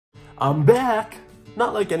I'm back!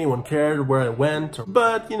 Not like anyone cared where I went,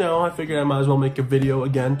 but you know, I figured I might as well make a video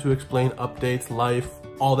again to explain updates, life,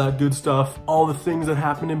 all that good stuff, all the things that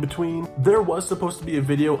happened in between. There was supposed to be a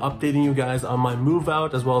video updating you guys on my move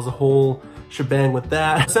out, as well as a whole shebang with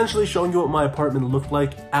that. Essentially showing you what my apartment looked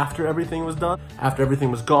like after everything was done, after everything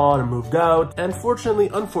was gone and moved out. And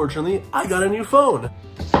unfortunately, I got a new phone.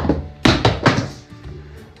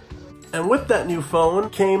 And with that new phone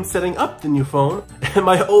came setting up the new phone, and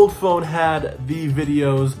my old phone had the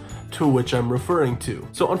videos to which I'm referring to.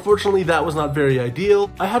 So unfortunately that was not very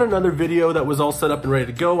ideal. I had another video that was all set up and ready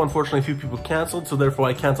to go. Unfortunately a few people canceled, so therefore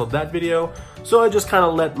I canceled that video. So I just kind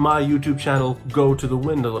of let my YouTube channel go to the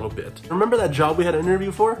wind a little bit. Remember that job we had an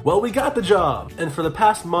interview for? Well, we got the job. And for the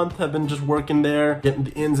past month I've been just working there, getting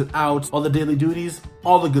the ins and outs, all the daily duties,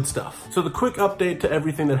 all the good stuff. So the quick update to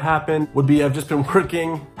everything that happened would be I've just been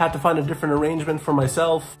working, had to find a different arrangement for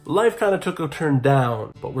myself. Life kind of took a turn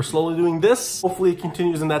down, but we're slowly doing this. Hopefully it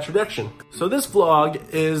continues in that direction. So this vlog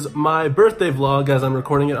is my birthday vlog as I'm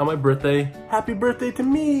recording it on my birthday. Happy birthday to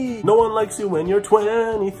me! No one likes you when you're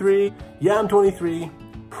 23. Yeah, I'm 23.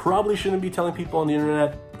 Probably shouldn't be telling people on the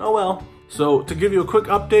internet. Oh well. So to give you a quick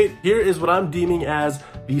update, here is what I'm deeming as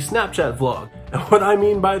the Snapchat vlog. And what I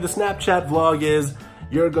mean by the Snapchat vlog is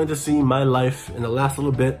you're going to see my life in the last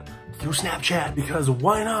little bit through Snapchat, because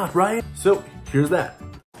why not, right? So here's that.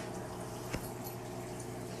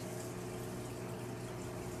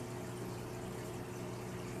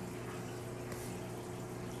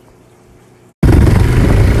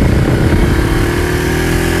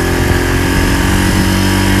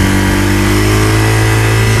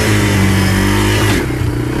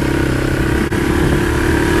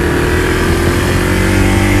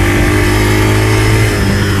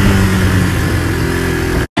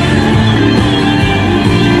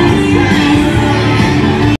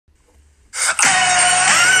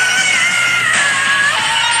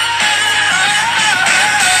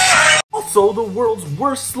 Also, the world's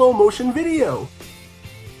worst slow motion video.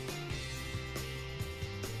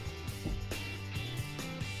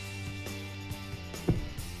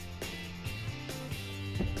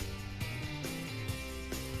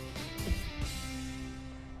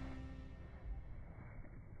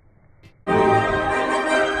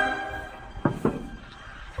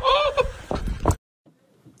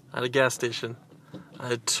 At a gas station.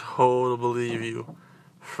 I totally believe you.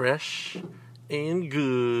 Fresh and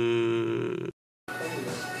good.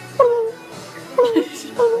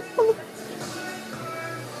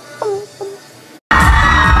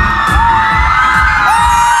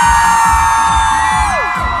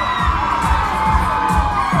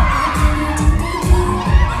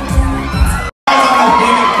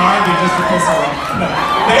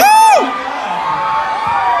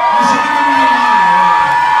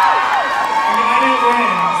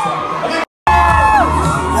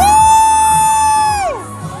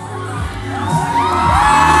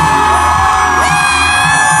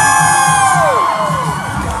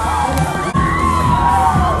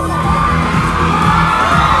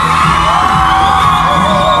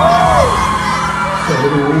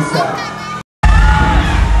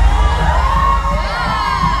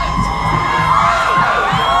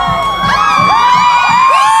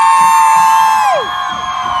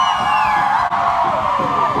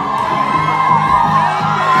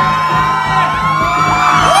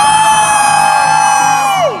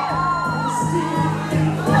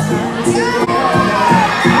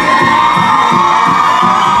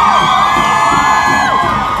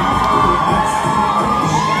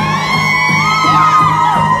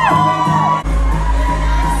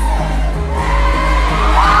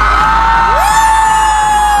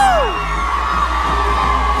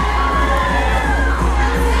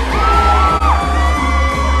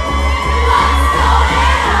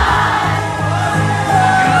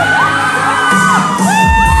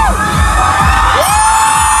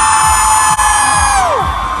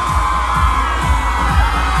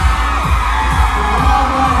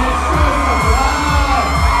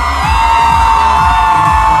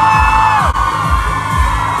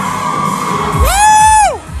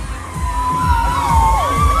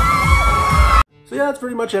 That's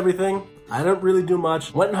pretty much everything. I didn't really do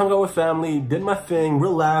much. Went and hung out with family, did my thing,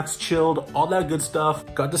 relaxed, chilled, all that good stuff.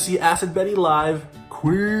 Got to see Acid Betty live.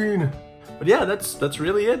 Queen. But yeah, that's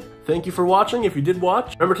really it. Thank you for watching. If you did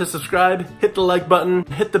watch, remember to subscribe, hit the like button,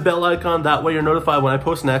 hit the bell icon. That way you're notified when I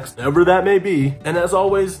post next, whatever that may be. And as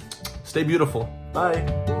always, stay beautiful.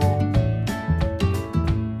 Bye.